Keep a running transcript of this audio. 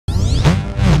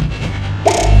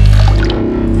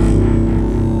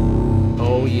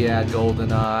yeah,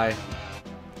 Goldeneye.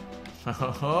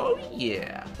 Oh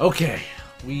yeah. Okay,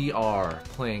 we are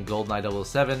playing Goldeneye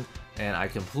 007, and I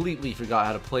completely forgot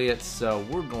how to play it, so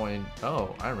we're going...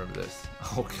 Oh, I remember this.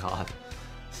 Oh god.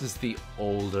 This is the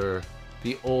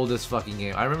oldest fucking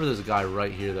game. I remember there's a guy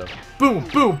right here, though. Boom,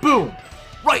 boom, boom!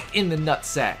 Right in the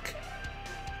nutsack!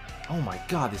 Oh my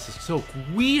god, this is so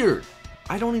weird!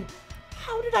 I don't even...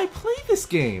 How did I play this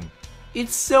game?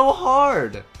 It's so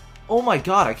hard! Oh my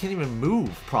god, I can't even move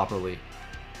properly.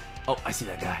 Oh, I see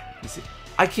that guy. You see?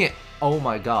 I can't... Oh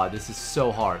my god, this is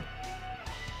so hard.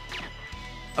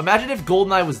 Imagine if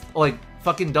Goldeneye was, like,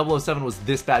 fucking 007 was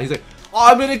this bad. He's like,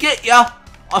 oh, I'm gonna get ya!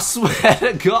 I swear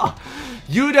to god.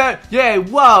 You don't... Yeah,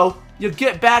 whoa! You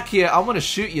get back here, I'm gonna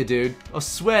shoot you, dude. I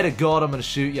swear to god, I'm gonna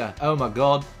shoot you. Oh my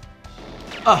god.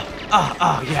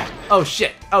 Yeah. Oh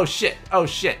shit, oh shit, oh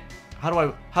shit. How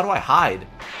do I hide?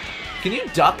 Can you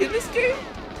duck in this game?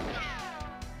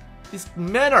 These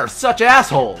men are such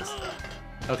assholes!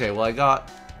 Okay, well I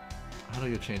got... How do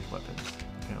you change weapons?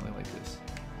 Apparently like this.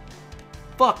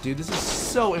 Fuck, dude, this is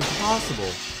so impossible.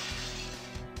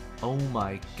 Oh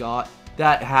my god.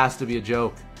 That has to be a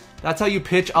joke. That's how you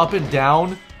pitch up and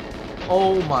down?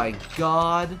 Oh my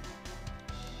god.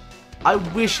 I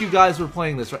wish you guys were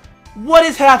playing this right... What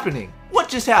is happening? What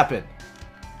just happened?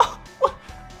 Oh, what?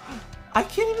 I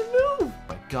can't even move! Oh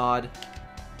my god.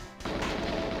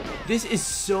 This is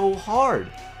so hard.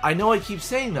 I know I keep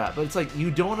saying that, but it's like, you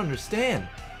don't understand.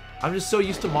 I'm just so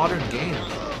used to modern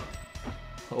games.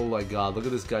 Oh my god, look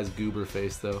at this guy's goober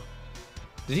face, though.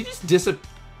 Did he just disappear?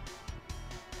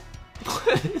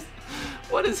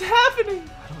 What is happening?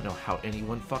 I don't know how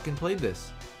anyone fucking played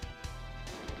this.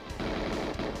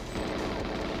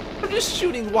 I'm just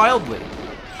shooting wildly.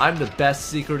 I'm the best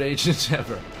secret agent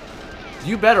ever.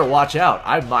 You better watch out.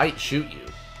 I might shoot you.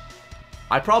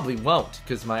 I probably won't,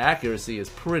 because my accuracy is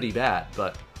pretty bad,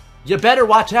 but you better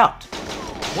watch out.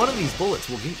 One of these bullets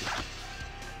will get you.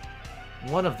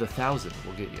 One of the 1,000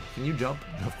 will get you. Can you jump?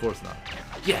 No, of course not.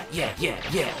 Yeah.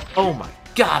 Oh my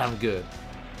god, I'm good.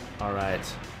 Alright.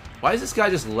 Why is this guy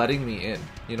just letting me in?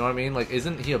 You know what I mean? Like,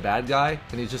 isn't he a bad guy?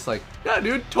 And he's just like, yeah,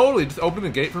 dude, totally. Just open the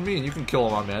gate for me and you can kill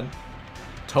him, my man.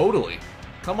 Totally.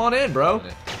 Come on in, bro.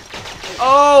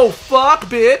 Oh, fuck,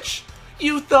 bitch.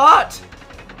 You thought...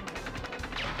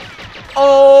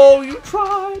 Oh, you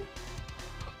tried.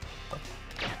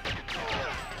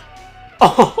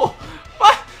 Oh,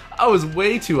 what? I was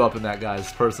way too up in that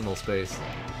guy's personal space.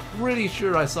 Pretty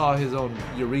sure I saw his own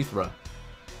urethra,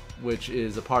 which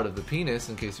is a part of the penis,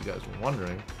 in case you guys were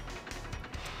wondering.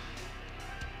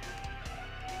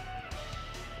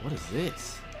 What is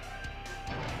this?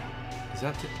 Is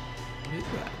that... What is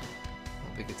that? I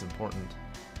don't think it's important.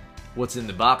 What's in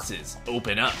the boxes?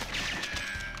 Open up.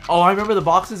 Oh, I remember the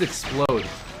boxes explode.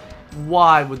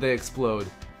 Why would they explode?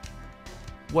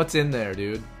 What's in there,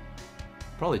 dude?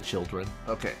 Probably children.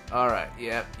 Okay, alright,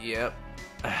 yep.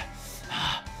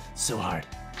 So hard.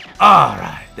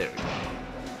 Alright, there we go.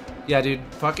 Yeah, dude,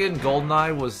 fucking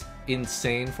Goldeneye was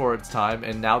insane for its time,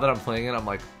 and now that I'm playing it, I'm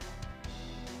like,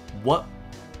 what?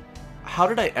 How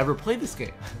did I ever play this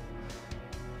game?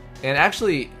 And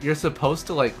actually, you're supposed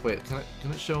to, like, wait,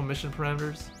 can it show mission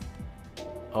parameters?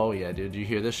 Oh yeah, dude, do you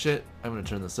hear this shit? I'm gonna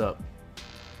turn this up.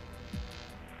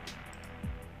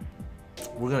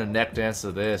 We're gonna neck dance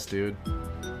to this, dude.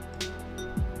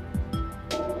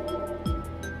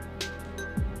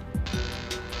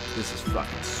 This is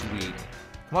fucking sweet.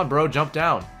 Come on, bro, jump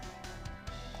down.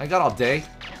 I ain't got all day.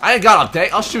 I ain't got all day.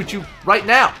 I'll shoot you right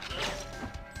now.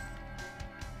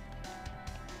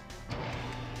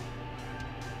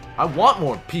 I want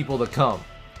more people to come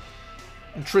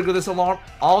and trigger this alarm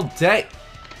all day.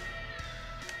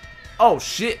 Oh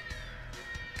shit!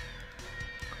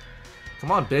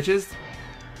 Come on, bitches!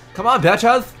 Come on,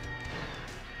 bitches!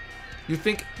 You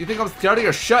think I'm scared of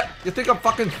your shit? You think I'm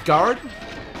fucking scared?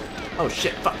 Oh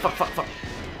shit! Fuck!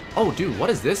 Oh, dude, what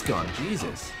is this gun?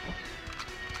 Jesus!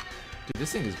 Dude,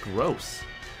 this thing is gross.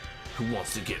 Who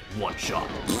wants to get one shot?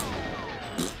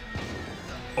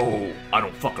 Oh, I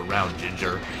don't fuck around,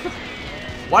 Ginger.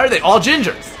 Why are they all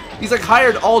gingers? He's like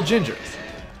hired all gingers.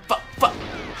 Fuck.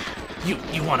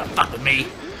 You wanna fuck with me?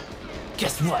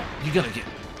 Guess what? You're gonna get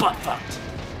butt fucked.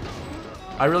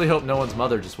 I really hope no one's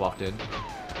mother just walked in.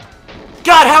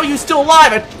 God, how are you still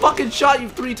alive? I fucking shot you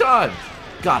 3 times.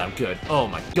 God, I'm good. Oh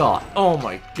my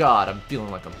god, I'm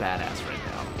feeling like a badass right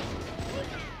now.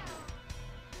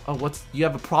 Oh, you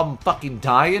have a problem fucking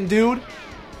dying, dude?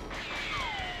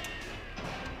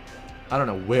 I don't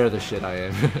know where the shit I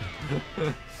am.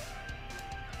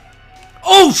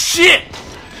 Oh shit!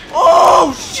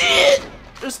 Oh shit!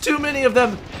 There's too many of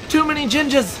them. Too many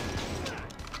gingers.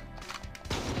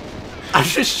 I'm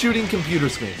just shooting computer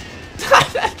screens.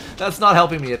 That's not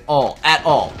helping me at all. At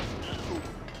all.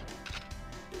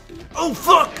 Oh,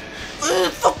 fuck!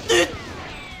 Fuck it!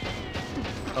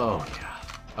 Oh, yeah.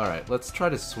 Alright, let's try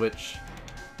to switch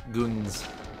guns.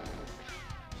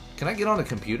 Can I get on a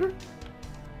computer?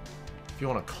 If you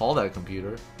want to call that a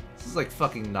computer. This is like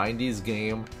fucking 90s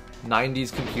game.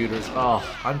 90s computers. Oh,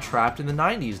 I'm trapped in the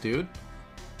 90s, dude.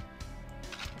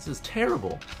 This is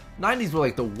terrible. 90s were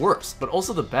like the worst, but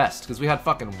also the best, because we had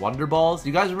fucking Wonder Balls.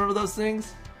 You guys remember those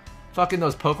things? Fucking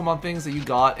those Pokemon things that you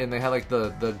got, and they had like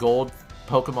the gold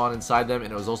Pokemon inside them,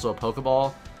 and it was also a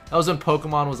Pokeball. That was when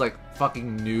Pokemon was like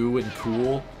fucking new and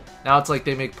cool. Now it's like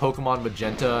they make Pokemon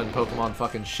Magenta and Pokemon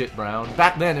fucking shit brown.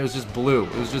 Back then it was just blue.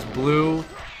 It was just blue,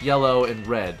 yellow, and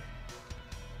red.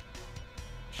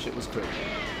 Shit was crazy.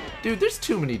 Dude, there's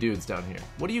too many dudes down here.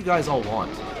 What do you guys all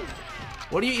want?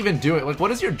 What are you even doing? Like, what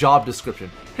is your job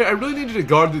description? Hey, I really need you to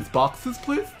guard these boxes,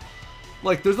 please?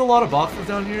 Like, there's a lot of boxes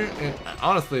down here, and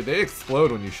honestly, they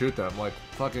explode when you shoot them. Like,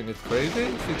 fucking, it's crazy.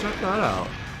 See, check that out.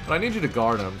 But I need you to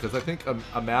guard them, because I think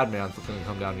a madman's gonna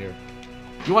come down here.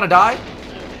 You wanna die?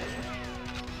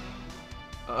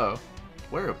 Uh-oh.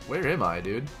 Where am I,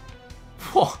 dude?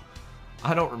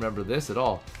 I don't remember this at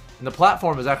all. And the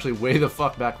platform is actually way the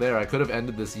fuck back there. I could have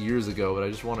ended this years ago, but I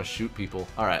just want to shoot people.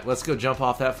 Alright, let's go jump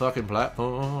off that fucking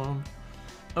platform.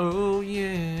 Oh,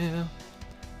 yeah.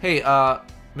 Hey,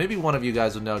 maybe one of you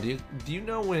guys would know. Do you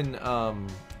know when,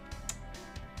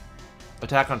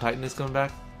 Attack on Titan is coming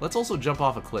back? Let's also jump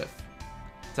off a cliff.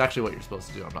 It's actually what you're supposed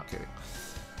to do, I'm not kidding.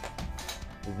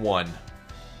 1.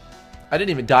 I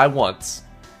didn't even die once.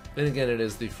 Then again, it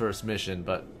is the first mission,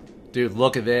 but... Dude,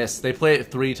 look at this. They play it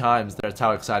 3 times. That's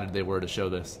how excited they were to show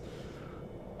this.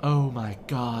 Oh my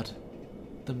god.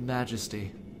 The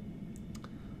majesty.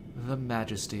 The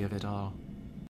majesty of it all.